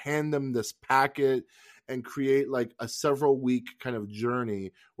or hand them this packet and create like a several week kind of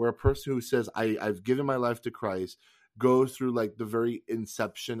journey where a person who says, I've given my life to Christ, goes through like the very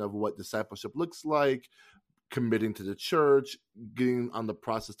inception of what discipleship looks like, committing to the church, getting on the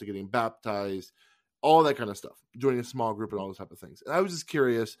process to getting baptized, all that kind of stuff, joining a small group and all those type of things. And I was just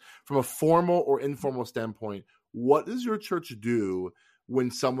curious, from a formal or informal standpoint, what does your church do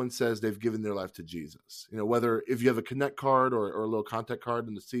when someone says they've given their life to Jesus? Whether if you have a Connect card or a little contact card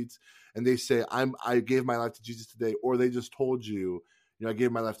in the seats and they say, I gave my life to Jesus today, or they just told you, I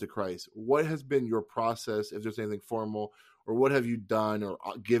gave my life to Christ. What has been your process, if there's anything formal, or what have you done or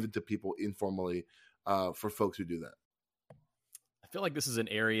given to people informally for folks who do that? I feel like this is an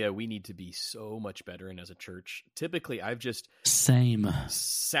area we need to be so much better in as a church. Typically, I've just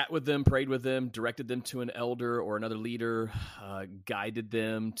sat with them, prayed with them, directed them to an elder or another leader, guided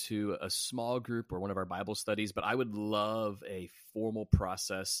them to a small group or one of our Bible studies. But I would love a formal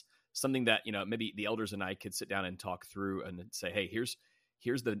process, something that, maybe the elders and I could sit down and talk through and say, hey,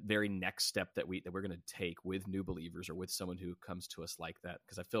 here's the very next step that we're going to take with new believers or with someone who comes to us like that.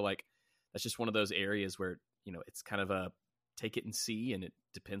 Because I feel like that's just one of those areas where, it's kind of a take it and see, and it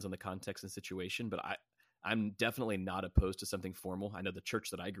depends on the context and situation. But I'm definitely not opposed to something formal. I know the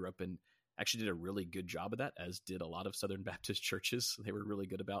church that I grew up in actually did a really good job of that, as did a lot of Southern Baptist churches. They were really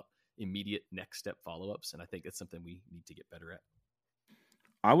good about immediate next step follow-ups, and I think it's something we need to get better at.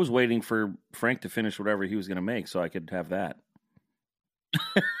 I was waiting for Frank to finish whatever he was going to make so I could have that.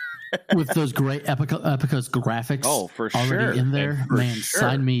 With those great Epicos graphics for already sure. in there, man,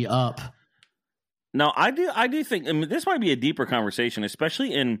 sign me up. No, I do think, I mean, this might be a deeper conversation,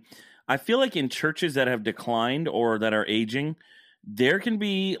 especially I feel like in churches that have declined or that are aging, there can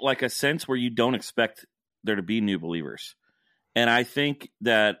be like a sense where you don't expect there to be new believers. And I think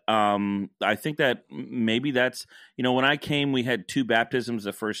that maybe that's, when I came, we had 2 baptisms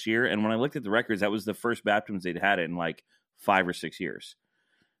the first year. And when I looked at the records, that was the first baptisms they'd had in like 5 or 6 years.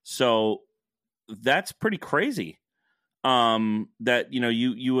 So that's pretty crazy. That,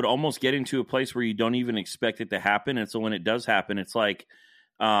 you would almost get into a place where you don't even expect it to happen. And so when it does happen, it's like,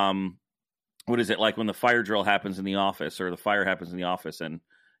 what is it like when the fire drill happens in the office or the fire happens in the office and,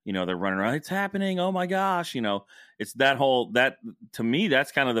 they're running around, it's happening. Oh my gosh. It's that to me,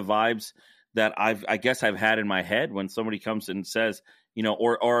 that's kind of the vibes that I guess I've had in my head when somebody comes and says,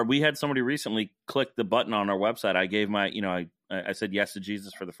 or we had somebody recently click the button on our website. I gave I said yes to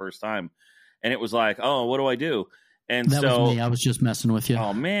Jesus for the first time, and it was like, oh, what do I do? And that was me. I was just messing with you.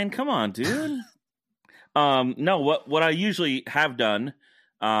 Oh man, come on, dude. No, what I usually have done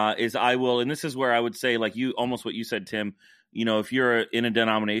is I will, and this is where I would say, like almost what you said, Tim. If you're in a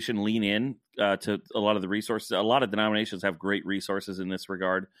denomination, lean in to a lot of the resources. A lot of denominations have great resources in this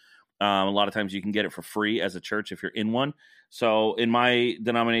regard. A lot of times you can get it for free as a church if you're in one. So in my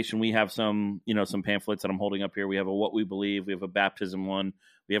denomination, we have some pamphlets that I'm holding up here. We have a What We Believe. We have a baptism one.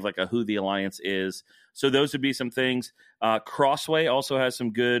 We have like a Who the Alliance Is. So those would be some things. Crossway also has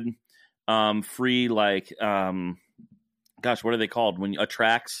some good free, like, gosh, what are they called?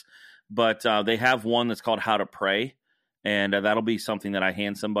 Tracks. But they have one that's called How to Pray. And that'll be something that I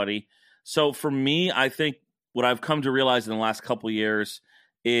hand somebody. So for me, I think what I've come to realize in the last couple of years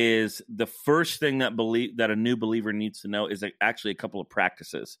is the first thing that a new believer needs to know is actually a couple of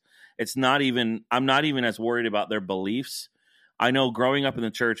practices. I'm not even as worried about their beliefs. I know growing up in the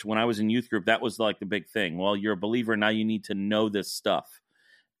church, when I was in youth group, that was like the big thing. Well, you're a believer, now you need to know this stuff.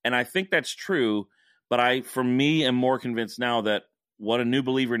 And I think that's true, but I, for me, am more convinced now that what a new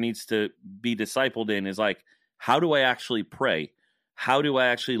believer needs to be discipled in is like, how do I actually pray? How do I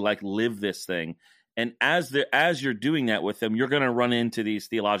actually like live this thing? And as you're doing that with them, you're going to run into these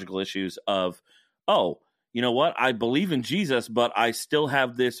theological issues of, oh, you know what? I believe in Jesus, but I still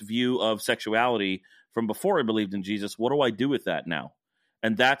have this view of sexuality from before I believed in Jesus. What do I do with that now?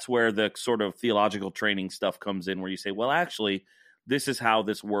 And that's where the sort of theological training stuff comes in, where you say, well, actually, this is how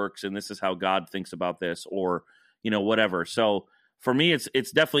this works, and this is how God thinks about this, or, whatever. So for me,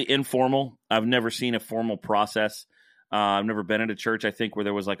 it's definitely informal. I've never seen a formal process. I've never been at a church, I think, where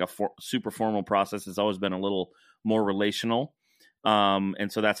there was like a super formal process. It's always been a little more relational.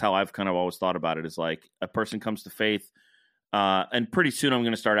 And so that's how I've kind of always thought about it, is like a person comes to faith, and pretty soon I'm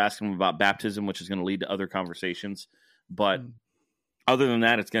going to start asking them about baptism, which is going to lead to other conversations. But other than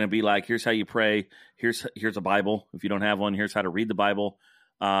that, it's going to be like, here's how you pray. Here's a Bible. If you don't have one, here's how to read the Bible.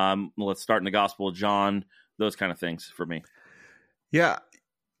 Let's start in the Gospel of John, those kind of things for me. Yeah.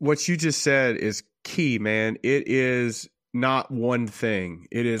 What you just said is key, man. It is not one thing.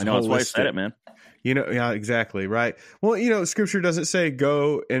 It is I know, holistic. That's why I said it, man. Yeah, exactly. Right. Well, Scripture doesn't say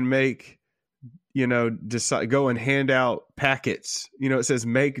go and make, go and hand out packets. It says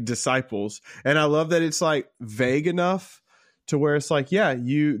make disciples. And I love that it's like vague enough to where it's like, yeah,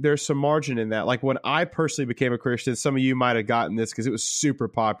 there's some margin in that. Like when I personally became a Christian, some of you might have gotten this because it was super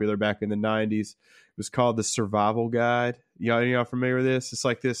popular back in the 90s. It was called the Survival Guide. Y'all familiar with this? It's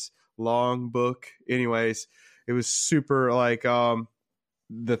like this long book. Anyways, it was super like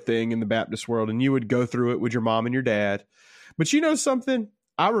the thing in the Baptist world, and you would go through it with your mom and your dad. But something?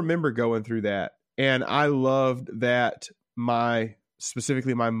 I remember going through that, and I loved that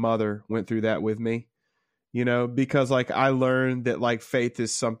specifically my mother went through that with me. Because like I learned that like faith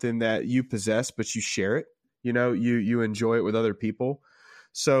is something that you possess, but you share it. You enjoy it with other people.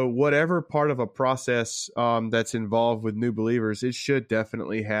 So whatever part of a process that's involved with new believers, it should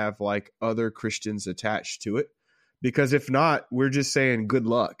definitely have like other Christians attached to it, because if not, we're just saying good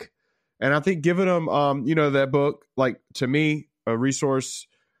luck. And I think giving them, that book, like to me, a resource,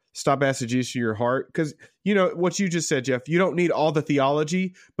 Stop Asking Jesus in Your Heart, because what you just said, Jeff, you don't need all the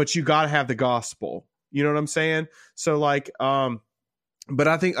theology, but you got to have the gospel. You know what I'm saying? So like, but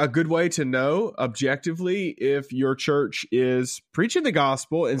I think a good way to know objectively if your church is preaching the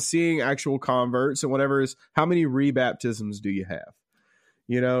gospel and seeing actual converts and whatever is how many rebaptisms do you have?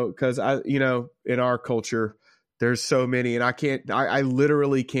 because in our culture, there's so many, and I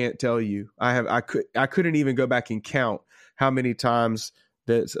literally can't tell you. I couldn't even go back and count how many times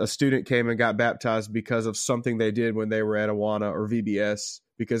that a student came and got baptized because of something they did when they were at Awana or VBS,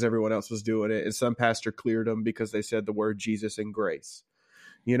 because everyone else was doing it. And some pastor cleared them because they said the word Jesus and grace,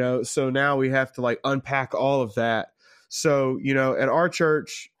 so now we have to unpack all of that. So, at our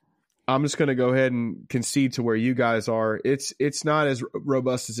church, I'm just going to go ahead and concede to where you guys are. It's not as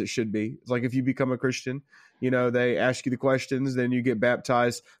robust as it should be. It's like if you become a Christian, they ask you the questions, then you get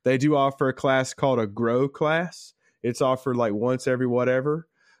baptized. They do offer a class called a grow class. It's offered once every whatever.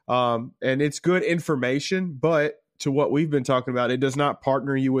 And it's good information, but to what we've been talking about, it does not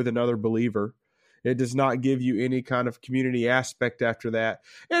partner you with another believer. It does not give you any kind of community aspect after that.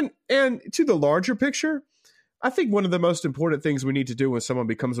 And to the larger picture, I think one of the most important things we need to do when someone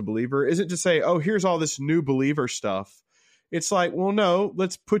becomes a believer isn't to say, oh, here's all this new believer stuff. It's like, well, no,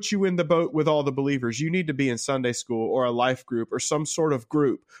 let's put you in the boat with all the believers. You need to be in Sunday school or a life group or some sort of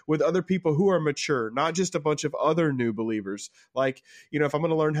group with other people who are mature, not just a bunch of other new believers. If I'm going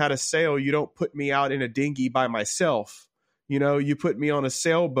to learn how to sail, you don't put me out in a dinghy by myself. You put me on a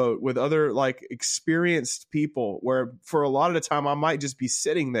sailboat with other experienced people where for a lot of the time I might just be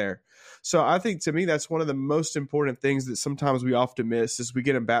sitting there. So I think to me, that's one of the most important things that sometimes we often miss is we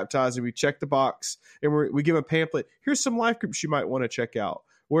get them baptized and we check the box and we give a pamphlet. Here's some life groups you might want to check out,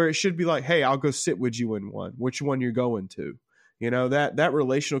 where it should be hey, I'll go sit with you in one, which one you're going to. That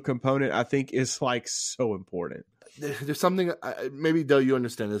relational component, I think, is so important. There's something, maybe Del, you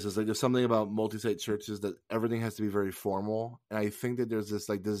understand this, is there's something about multi-site churches that everything has to be very formal. And I think that there's this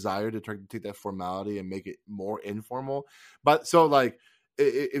desire to try to take that formality and make it more informal. But so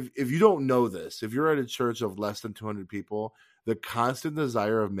if you don't know this, if you're at a church of less than 200 people, the constant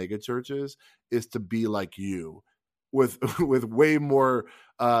desire of mega churches is to be like you, with way more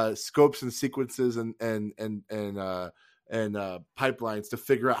scopes and sequences and pipelines to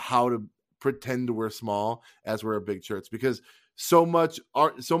figure out how to pretend we're small as we're a big church, because so much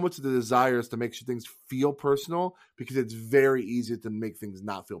of the desire is to make sure things feel personal, because it's very easy to make things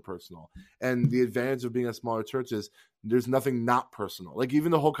not feel personal. And the advantage of being a smaller church is there's nothing not personal.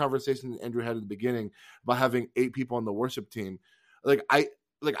 Even the whole conversation that Andrew had at the beginning about having 8 people on the worship team, I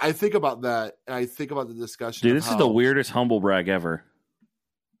think about that, and I think about the discussion. Dude, this is the weirdest humble brag ever.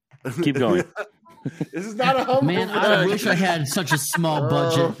 Keep going. This is not a humble man. brag. I wish I had such a small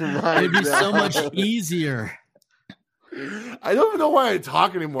budget. It'd be so much easier. I don't even know why I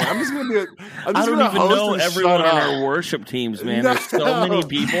talk anymore. I'm just gonna be. I don't even know everyone on our worship teams, man. There's so many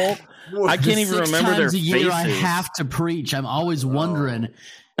people. I can't even remember their faces. 6 times a year I have to preach. I'm always wondering,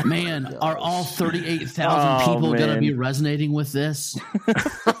 man, are all 38,000 people going to be resonating with this?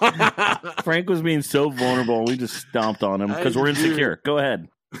 Frank was being so vulnerable, and we just stomped on him because we're insecure. Go ahead.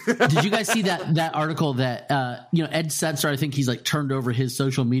 Did you guys see that article that Ed Setzer? I think he's turned over his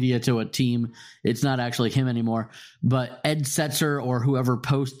social media to a team. It's not actually him anymore, but Ed Setzer, or whoever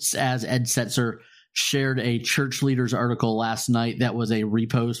posts as Ed Setzer, shared a church leaders article last night that was a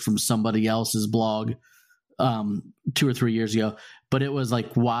repost from somebody else's blog 2 or 3 years ago. But it was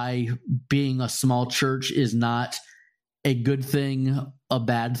why being a small church is not a good thing, a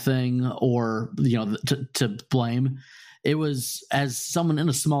bad thing, or to blame. It was, as someone in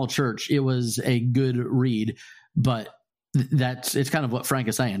a small church, it was a good read, but it's kind of what Frank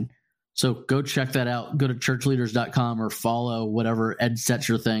is saying. So go check that out. Go to churchleaders.com or follow whatever Ed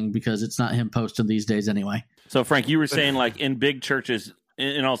Setzer thing, because it's not him posting these days anyway. So Frank, you were saying in big churches,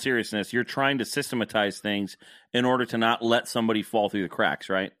 in all seriousness, you're trying to systematize things in order to not let somebody fall through the cracks,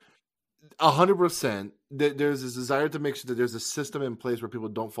 right? 100%. There's this desire to make sure that there's a system in place where people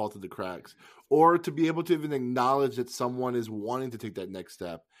don't fall through the cracks, or to be able to even acknowledge that someone is wanting to take that next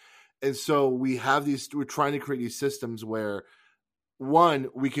step. And so we're trying to create these systems where, one,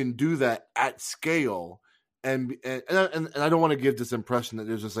 we can do that at scale. And I don't want to give this impression that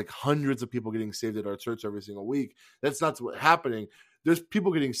there's just hundreds of people getting saved at our church every single week. That's not what's happening. There's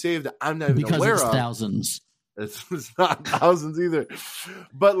people getting saved that I'm not even aware of. Because it's thousands. It's not thousands either.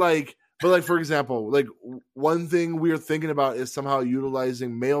 But for example, one thing we are thinking about is somehow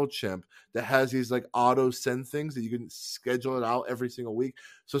utilizing MailChimp that has these auto send things that you can schedule it out every single week.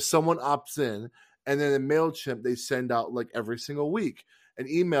 So someone opts in, and then in MailChimp, they send out every single week an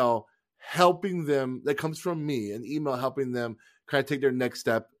email helping them, that comes from me, an email helping them kind of take their next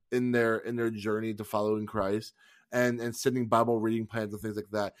step in their journey to following Christ, and sending Bible reading plans and things like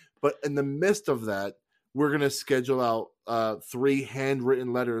that. But in the midst of that, we're going to schedule out 3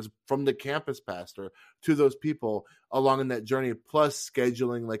 handwritten letters from the campus pastor to those people along in that journey, plus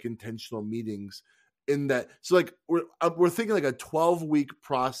scheduling intentional meetings in that. So like we're thinking like a 12-week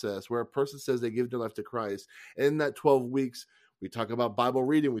process where a person says they give their life to Christ. And in that 12 weeks, we talk about Bible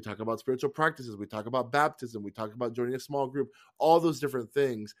reading, we talk about spiritual practices, we talk about baptism, we talk about joining a small group, all those different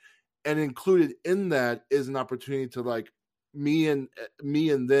things. And included in that is an opportunity to like me and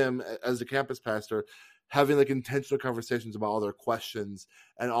them as the campus pastor having like intentional conversations about all their questions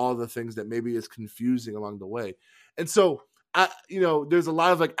and all the things that maybe is confusing along the way. And so there's a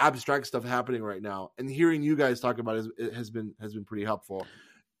lot of like abstract stuff happening right now, and hearing you guys talk about it has been pretty helpful.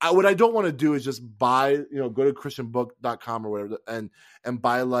 What I don't want to do is just buy, go to christianbook.com or whatever and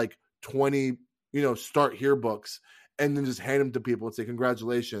buy like 20, start here books and then just hand them to people and say,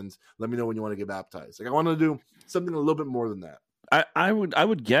 congratulations, let me know when you want to get baptized. Like I want to do something a little bit more than that. I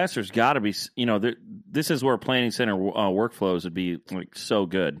would guess there's got to be, this is where planning center workflows would be like so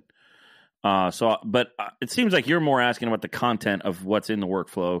good. But it seems like you're more asking about the content of what's in the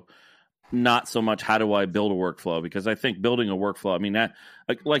workflow, not so much how do I build a workflow, because I think building a workflow, I mean, that,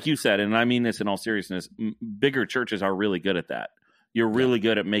 like you said, and I mean this in all seriousness, bigger churches are really good at that. You're really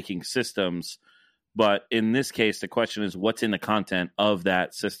good at making systems, but in this case, the question is what's in the content of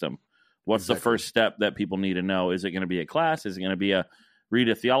that system? What's the first step that people need to know? Is it going to be a class? Is it going to be read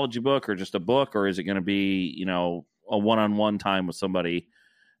a theology book or just a book? Or is it going to be, a one-on-one time with somebody?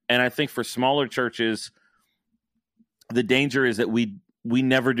 And I think for smaller churches, the danger is that we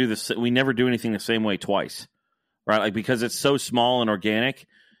never do this. We never do anything the same way twice, right? Like, because it's so small and organic.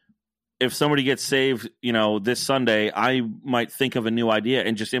 If somebody gets saved, this Sunday, I might think of a new idea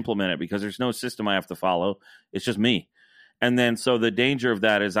and just implement it because there's no system I have to follow. It's just me. And then, so the danger of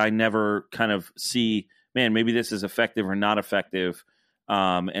that is I never kind of see, man, maybe this is effective or not effective.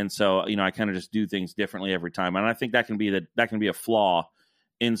 And so, I kind of just do things differently every time. And I think that can be a flaw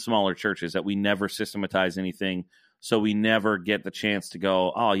in smaller churches, that we never systematize anything. So we never get the chance to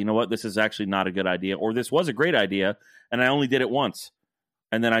go, oh, you know what? This is actually not a good idea. Or this was a great idea and I only did it once.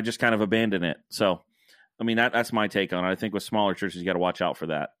 And then I just kind of abandon it. So, I mean, that's my take on it. I think with smaller churches, you got to watch out for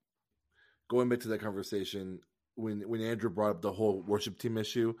that. Going back to that conversation, when Andrew brought up the whole worship team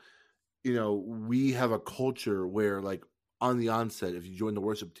issue, we have a culture where, like, on the onset, if you join the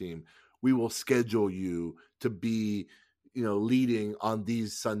worship team, we will schedule you to be, leading on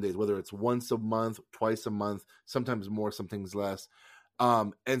these Sundays, whether it's once a month, twice a month, sometimes more, sometimes less.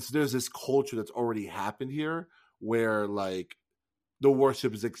 And so there's this culture that's already happened here where, like, the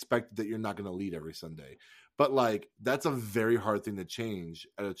worship is expected that you're not going to lead every Sunday. But, like, that's a very hard thing to change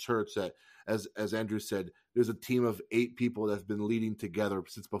at a church that, as Andrew said, there's a team of 8 people that's been leading together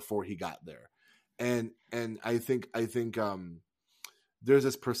since before he got there. And I think there's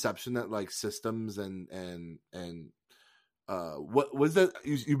this perception that, like, systems and what was that?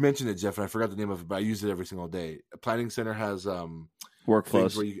 You mentioned it, Jeff, and I forgot the name of it, but I use it every single day. A planning center has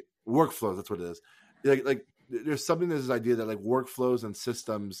workflows. Workflows, that's what it is. Like there's something, there's this idea that, like, workflows and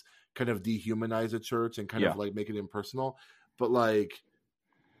systems kind of dehumanize a church and kind of, like, make it impersonal. But, like,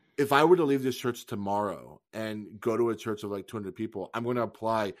 if I were to leave this church tomorrow and go to a church of like 200 people, I'm going to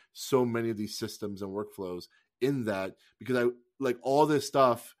apply so many of these systems and workflows in that, because I like all this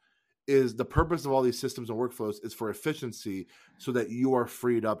stuff is the purpose of all these systems and workflows is for efficiency, so that you are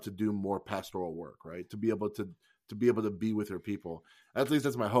freed up to do more pastoral work, right? To be able to be with your people. At least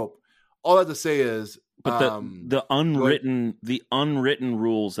that's my hope. All that to say is, but the unwritten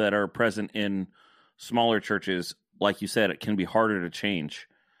rules that are present in smaller churches, like you said, it can be harder to change.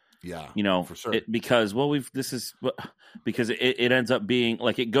 Yeah, for sure. Because it ends up being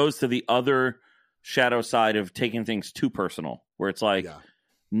like, it goes to the other shadow side of taking things too personal, where it's like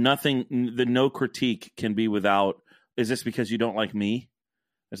no critique can be without, is this because you don't like me?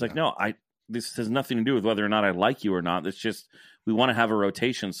 It's like, no, this has nothing to do with whether or not I like you or not. It's just, we want to have a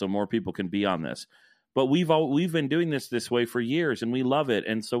rotation so more people can be on this. But we've been doing this way for years and we love it.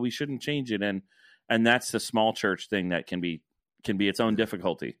 And so we shouldn't change it. And that's the small church thing that can be its own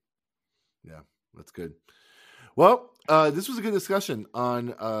difficulty. Yeah, that's good. Well, this was a good discussion on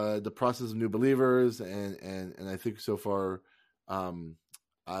the process of new believers, and I think so far,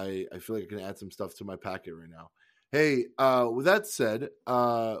 I feel like I can add some stuff to my packet right now. Hey, with that said,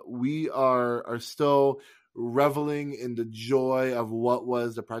 we are still reveling in the joy of what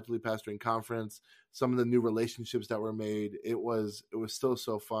was the Practically Pastoring Conference. Some of the new relationships that were made. It was still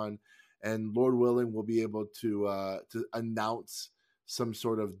so fun, and Lord willing, we'll be able to announce some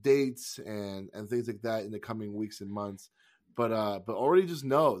sort of dates and things like that in the coming weeks and months. But already just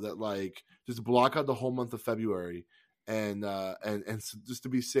know that, like, just block out the whole month of February and just to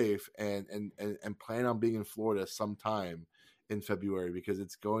be safe and plan on being in Florida sometime in February, because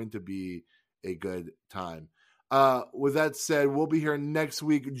it's going to be a good time. With that said, we'll be here next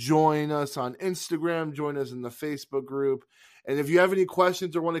week. Join us on Instagram. Join us in the Facebook group. And if you have any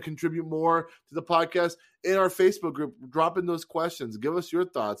questions or want to contribute more to the podcast in our Facebook group, drop in those questions. Give us your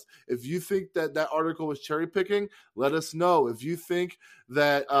thoughts. If you think that that article was cherry picking, let us know. If you think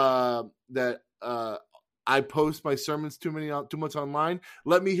that I post my sermons too much online,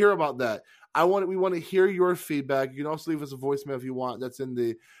 let me hear about that. We want to hear your feedback. You can also leave us a voicemail if you want. That's in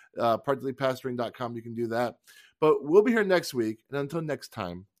the practicallypastoring.com. You can do that. But we'll be here next week. And until next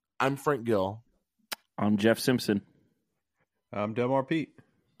time, I'm Frank Gill. I'm Jeff Simpson. I'm Delmar Pete.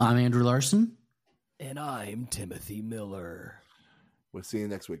 I'm Andrew Larson. And I'm Timothy Miller. We'll see you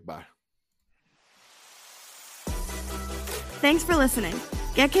next week. Bye. Thanks for listening.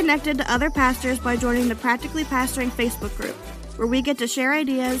 Get connected to other pastors by joining the Practically Pastoring Facebook group, where we get to share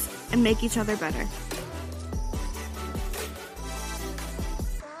ideas and make each other better.